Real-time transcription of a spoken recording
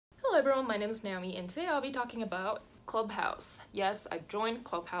everyone, my name is Naomi and today I'll be talking about Clubhouse. Yes, I've joined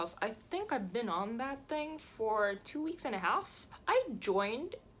Clubhouse. I think I've been on that thing for 2.5 weeks. I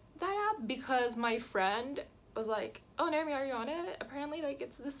joined that app because my friend was like, oh Naomi, are you on it? Apparently like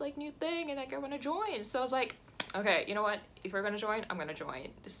it's this like new thing and like I want to join. So I was like, okay, you know what? If you're gonna join, I'm gonna join.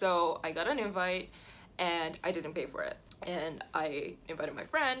 So I got an invite and I didn't pay for it. And I invited my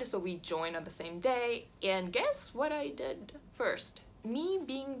friend, so we joined on the same day. And guess what I did first? Me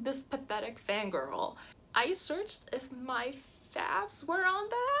being this pathetic fangirl, I searched if my faves were on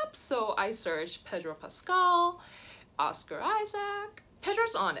the app. So I searched Pedro Pascal, Oscar Isaac.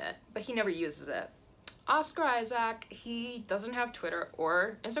 Pedro's on it, but he never uses it. Oscar Isaac, he doesn't have Twitter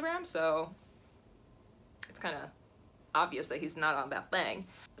or Instagram, so it's kind of obvious that he's not on that thing.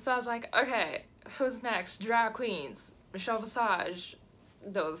 So I was like, okay, who's next? Drag queens, Michelle Visage,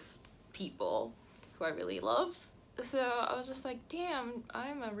 those people who I really love. So I was just like, damn,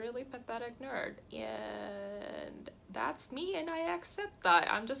 I'm a really pathetic nerd, and that's me, and I accept that.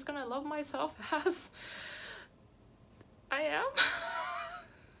 I'm just gonna love myself as I am.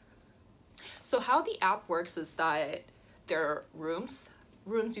 So how the app works is that there are rooms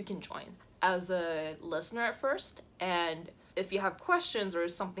you can join as a listener at first, and if you have questions or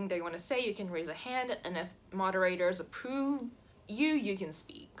something that you want to say, you can raise a hand, and if moderators approve you can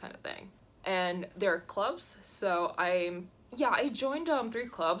speak, kind of thing. And there are clubs, so I joined 3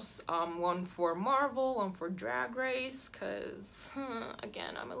 clubs, one for Marvel, one for Drag Race, cause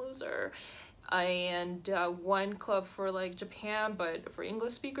again, I'm a loser, and one club for like Japan, but for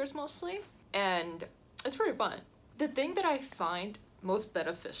English speakers mostly, and it's pretty fun. The thing that I find most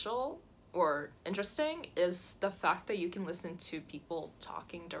beneficial or interesting is the fact that you can listen to people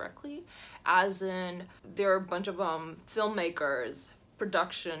talking directly, as in there are a bunch of filmmakers,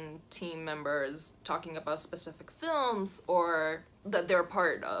 production team members talking about specific films or that they're a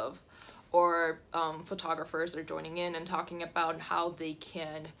part of, or photographers are joining in and talking about how they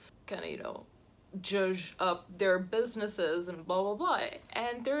can kind of, you know, judge up their businesses and blah blah blah.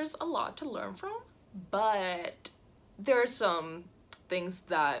 And there's a lot to learn from, but there are some things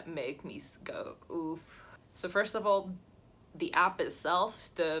that make me go oof. So first of all, the app itself,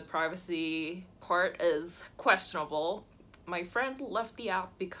 the privacy part is questionable. My friend left the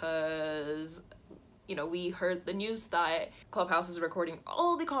app because, you know, we heard the news that Clubhouse is recording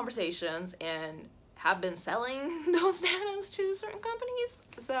all the conversations and have been selling those data to certain companies.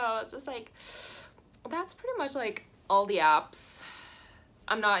 So it's just like, that's pretty much like all the apps.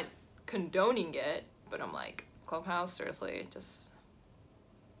 I'm not condoning it, but I'm like, Clubhouse, seriously, just...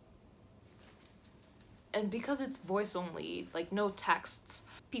 And because it's voice only, like no texts,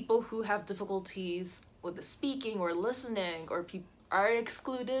 people who have difficulties with the speaking or listening or people are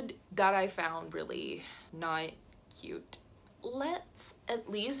excluded. That I found really not cute. Let's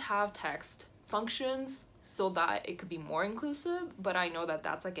at least have text functions so that it could be more inclusive, but I know that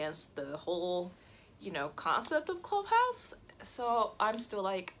that's against the whole, you know, concept of Clubhouse. So I'm still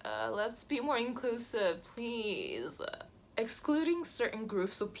like, let's be more inclusive, please. Excluding certain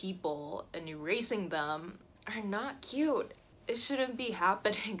groups of people and erasing them are not cute. It shouldn't be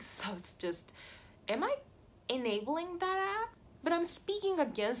happening. So it's just, am I enabling that app? But I'm speaking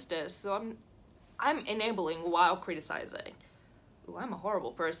against it, so I'm enabling while criticizing. Ooh, I'm a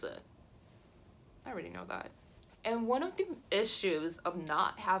horrible person. I already know that. And one of the issues of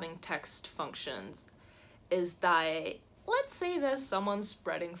not having text functions is that, let's say that someone's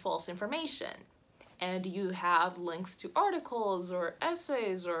spreading false information and you have links to articles or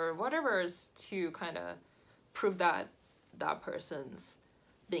essays or whatever to kind of prove that that person's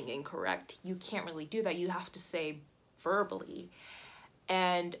being incorrect. You can't really do that. You have to say verbally.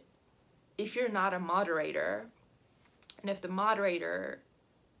 And if you're not a moderator, and if the moderator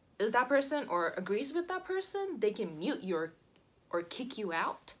is that person or agrees with that person, they can mute you or kick you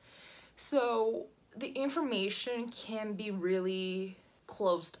out. So the information can be really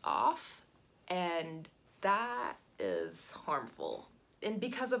closed off, and that is harmful. And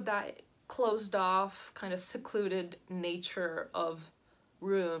because of that closed off, kind of secluded nature of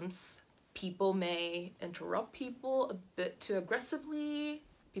rooms, people may interrupt people a bit too aggressively.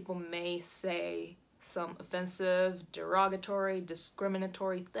 People may say some offensive, derogatory,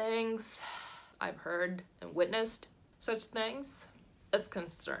 discriminatory things. I've heard and witnessed such things. It's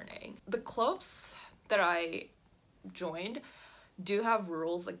concerning. The clubs that I joined do have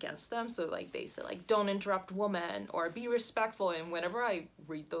rules against them, so like they say like don't interrupt women or be respectful, and whenever I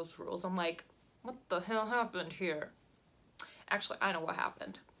read those rules I'm like, what the hell happened here? Actually, I know what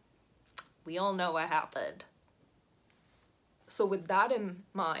happened. We all know what happened. So with that in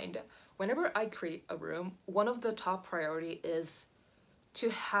mind, whenever I create a room, one of the top priority is to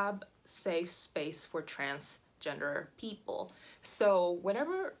have safe space for transgender people. So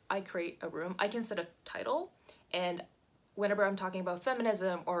whenever I create a room, I can set a title, and whenever I'm talking about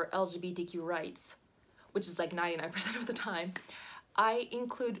feminism or LGBTQ rights, which is like 99% of the time, I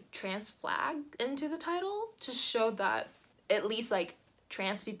include trans flag into the title to show that at least like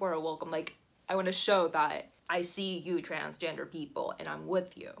trans people are welcome. Like, I want to show that I see you transgender people and I'm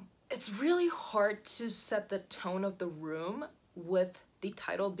with you. It's really hard to set the tone of the room with the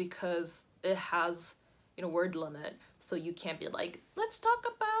title because it has, you know, word limit. So you can't be like, let's talk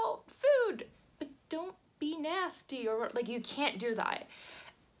about food, but don't be nasty, or like, you can't do that.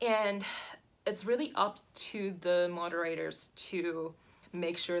 And it's really up to the moderators to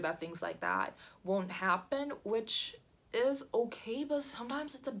make sure that things like that won't happen, which is okay, but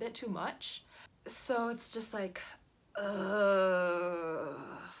sometimes it's a bit too much. So it's just like, so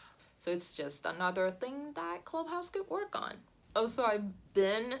it's just another thing that Clubhouse could work on. Also, I've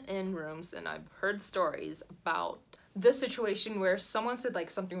been in rooms and I've heard stories about this situation where someone said like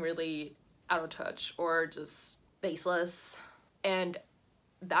something really out of touch or just baseless, and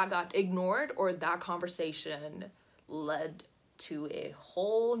that got ignored, or that conversation led to a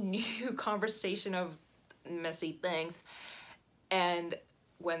whole new conversation of messy things. And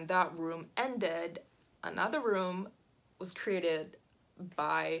when that room ended, another room was created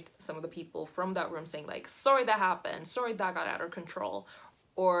by some of the people from that room saying like, sorry that happened, sorry that got out of control,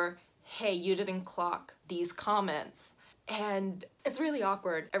 or hey, you didn't clock these comments. And it's really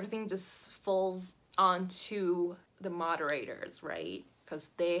awkward. Everything just falls onto the moderators, right? Because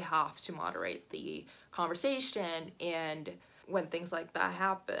they have to moderate the conversation, and when things like that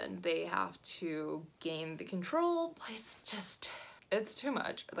happen, they have to gain the control. But it's too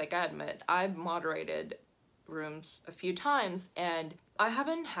much. Like, I admit, I've moderated rooms a few times and I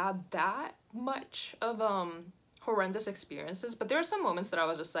haven't had that much of horrendous experiences, but there are some moments that I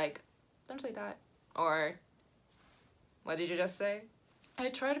was just like, don't say that, or what did you just say? I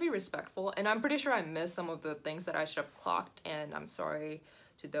try to be respectful, and I'm pretty sure I missed some of the things that I should have clocked, and I'm sorry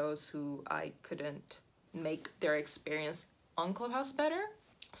to those who I couldn't make their experience on Clubhouse better.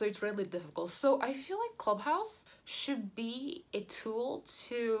 So it's really difficult. So I feel like Clubhouse should be a tool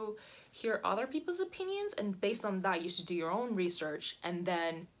to hear other people's opinions, and based on that you should do your own research and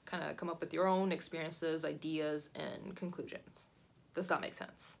then kind of come up with your own experiences, ideas, and conclusions. Does that make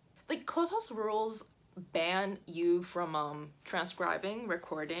sense? Like, Clubhouse rules ban you from transcribing,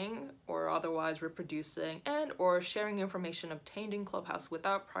 recording, or otherwise reproducing and or sharing information obtained in Clubhouse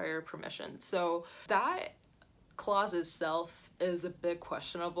without prior permission. So that clause itself is a bit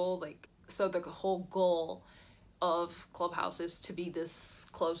questionable. Like, so the whole goal of Clubhouse is to be this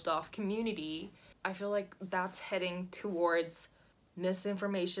closed off community. I feel like that's heading towards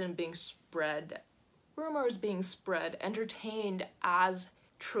misinformation being spread, rumors being spread, entertained as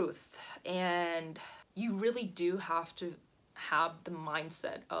truth. And you really do have to have the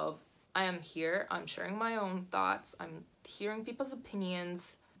mindset of, I am here, I'm sharing my own thoughts, I'm hearing people's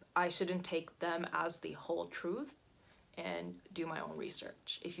opinions, I shouldn't take them as the whole truth, and do my own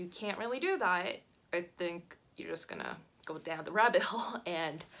research. If you can't really do that, I think you're just gonna go down the rabbit hole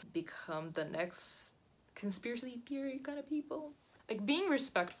and become the next conspiracy theory kind of people. Like, being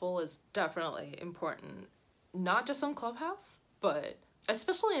respectful is definitely important, not just on Clubhouse, but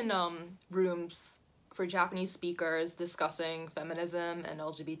especially in rooms for Japanese speakers discussing feminism and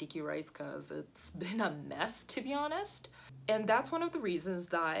LGBTQ rights, because it's been a mess, to be honest. And that's one of the reasons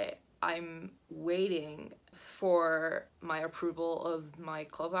that I'm waiting for my approval of my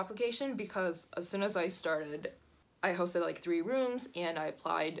club application, because as soon as I started, I hosted like 3 rooms and I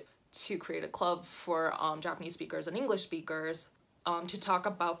applied to create a club for Japanese speakers and English speakers to talk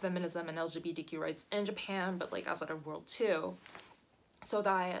about feminism and LGBTQ rights in Japan, but like outside of the world too, so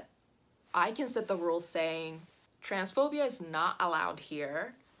that I can set the rules saying transphobia is not allowed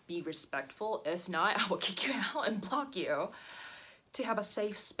here, be respectful, if not I will kick you out and block you, to have a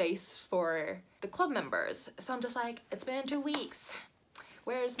safe space for the club members. So I'm just like, it's been 2 weeks,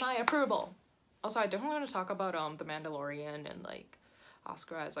 where's my approval? Also, I definitely want to talk about The Mandalorian and like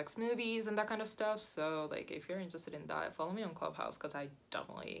Oscar Isaac's movies and that kind of stuff, so like if you're interested in that, follow me on Clubhouse, because I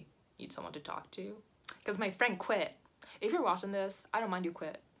definitely need someone to talk to, because my friend quit. If you're watching this, I don't mind you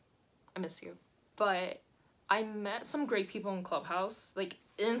quit. I miss you. But I met some great people in Clubhouse. Like,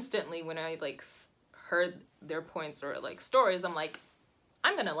 instantly when I like heard their points or like stories, I'm like,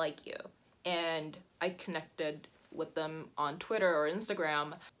 I'm gonna like you. And I connected with them on Twitter or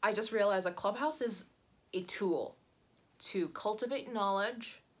Instagram. I just realized that Clubhouse is a tool to cultivate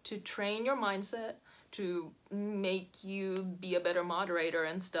knowledge, to train your mindset, to make you be a better moderator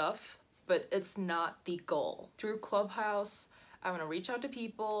and stuff, but it's not the goal. Through Clubhouse, I want to reach out to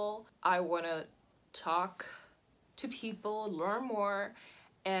people. I want to talk to people, learn more,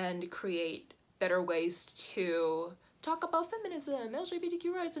 and create better ways to talk about feminism,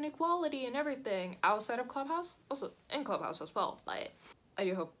 LGBTQ rights, and equality and everything outside of Clubhouse, also in Clubhouse as well. But I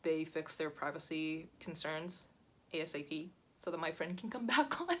do hope they fix their privacy concerns ASAP so that my friend can come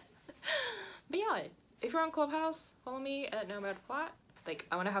back on. But yeah, if you're on Clubhouse, follow me at @NomadPlat. Like,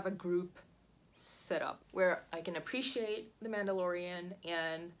 I want to have a group set up where I can appreciate The Mandalorian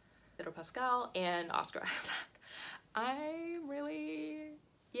and Pedro Pascal and Oscar Isaac. I'm really,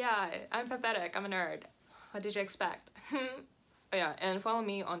 yeah, I'm pathetic. I'm a nerd. What did you expect? Oh yeah, and follow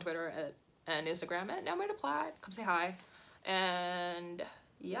me on Twitter and Instagram at @NomadPlat. Come say hi. And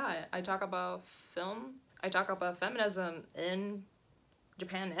yeah, I talk about film. I talk about feminism in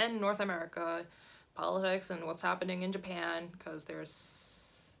Japan and North America, politics and what's happening in Japan, because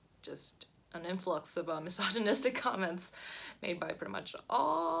there's just an influx of misogynistic comments made by pretty much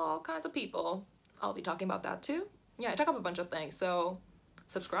all kinds of people. I'll be talking about that too. Yeah, I talk about a bunch of things, so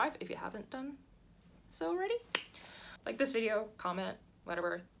subscribe if you haven't done so already. Like this video, comment,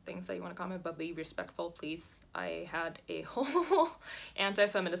 whatever things that you want to comment, but be respectful, please. I had a whole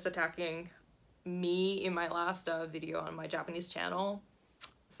anti-feminist attacking me in my last video on my Japanese channel.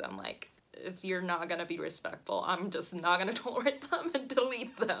 So I'm like, if you're not gonna be respectful, I'm just not gonna tolerate them and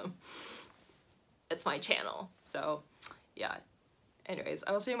delete them. It's my channel. So yeah. Anyways,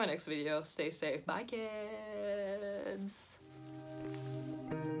 I will see you in my next video. Stay safe. Bye, kids.